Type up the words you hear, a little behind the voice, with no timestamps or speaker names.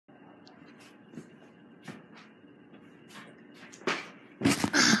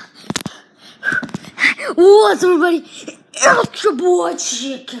What's up, everybody? It's your boy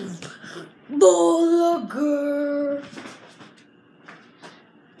Chicken Burger.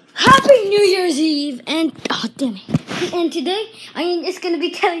 Happy New Year's Eve, and oh damn it! And today I'm just gonna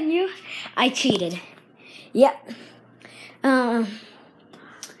be telling you I cheated. Yep. I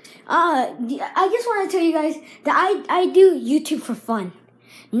just want to tell you guys that I do YouTube for fun,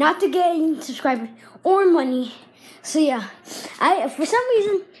 not to get any subscribers or money. So yeah, for some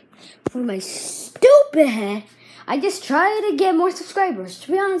reason, for my stupid head, I just try to get more subscribers.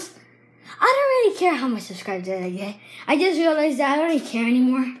 To be honest, I don't really care how much subscribers I get. I just realized that I don't really care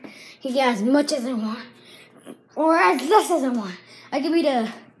anymore. You get as much as I want, or as less as I want. I could be the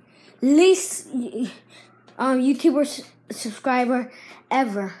least YouTuber subscriber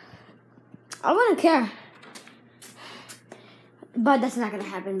ever. I wouldn't care. But that's not gonna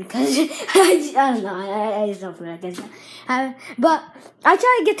happen because I don't know. I just don't feel like that's but I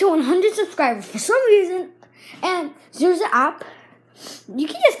try to get to 100 subscribers for some reason, and there's an app. You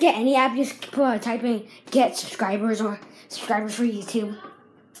can just get any app. Just type in "get subscribers" or "subscribers for YouTube."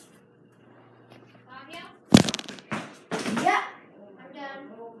 Yeah, I'm done.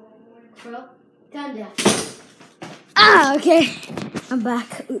 Bro, done. Okay, I'm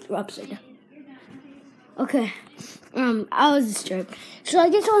back. Ooh, upside down. Okay. I was disturbed. So I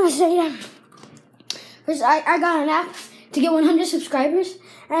just want to say that first, I got an app to get 100 subscribers,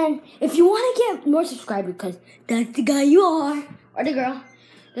 and if you want to get more subscribers, because that's the guy you are, or the girl,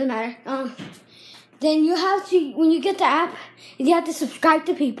 doesn't matter, then you have to, when you get the app, you have to subscribe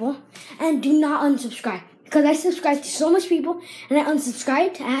to people, and do not unsubscribe, because I subscribed to so much people, and I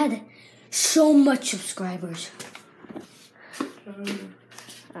unsubscribed, I had so much subscribers.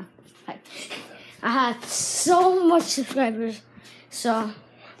 I had so much subscribers, so,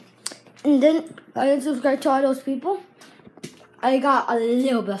 and then I unsubscribed to all those people. I got a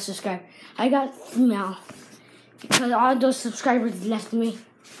little bit of subscribers. I got now because all those subscribers left me.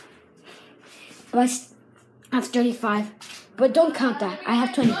 But I have 35, but don't count that. I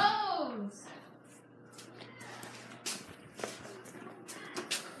have 20.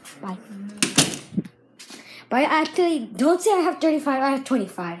 Bye. But actually, don't say I have 35. I have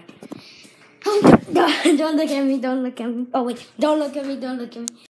 25. Don't look at me, don't look at me. Oh wait, don't look at me, don't look at me.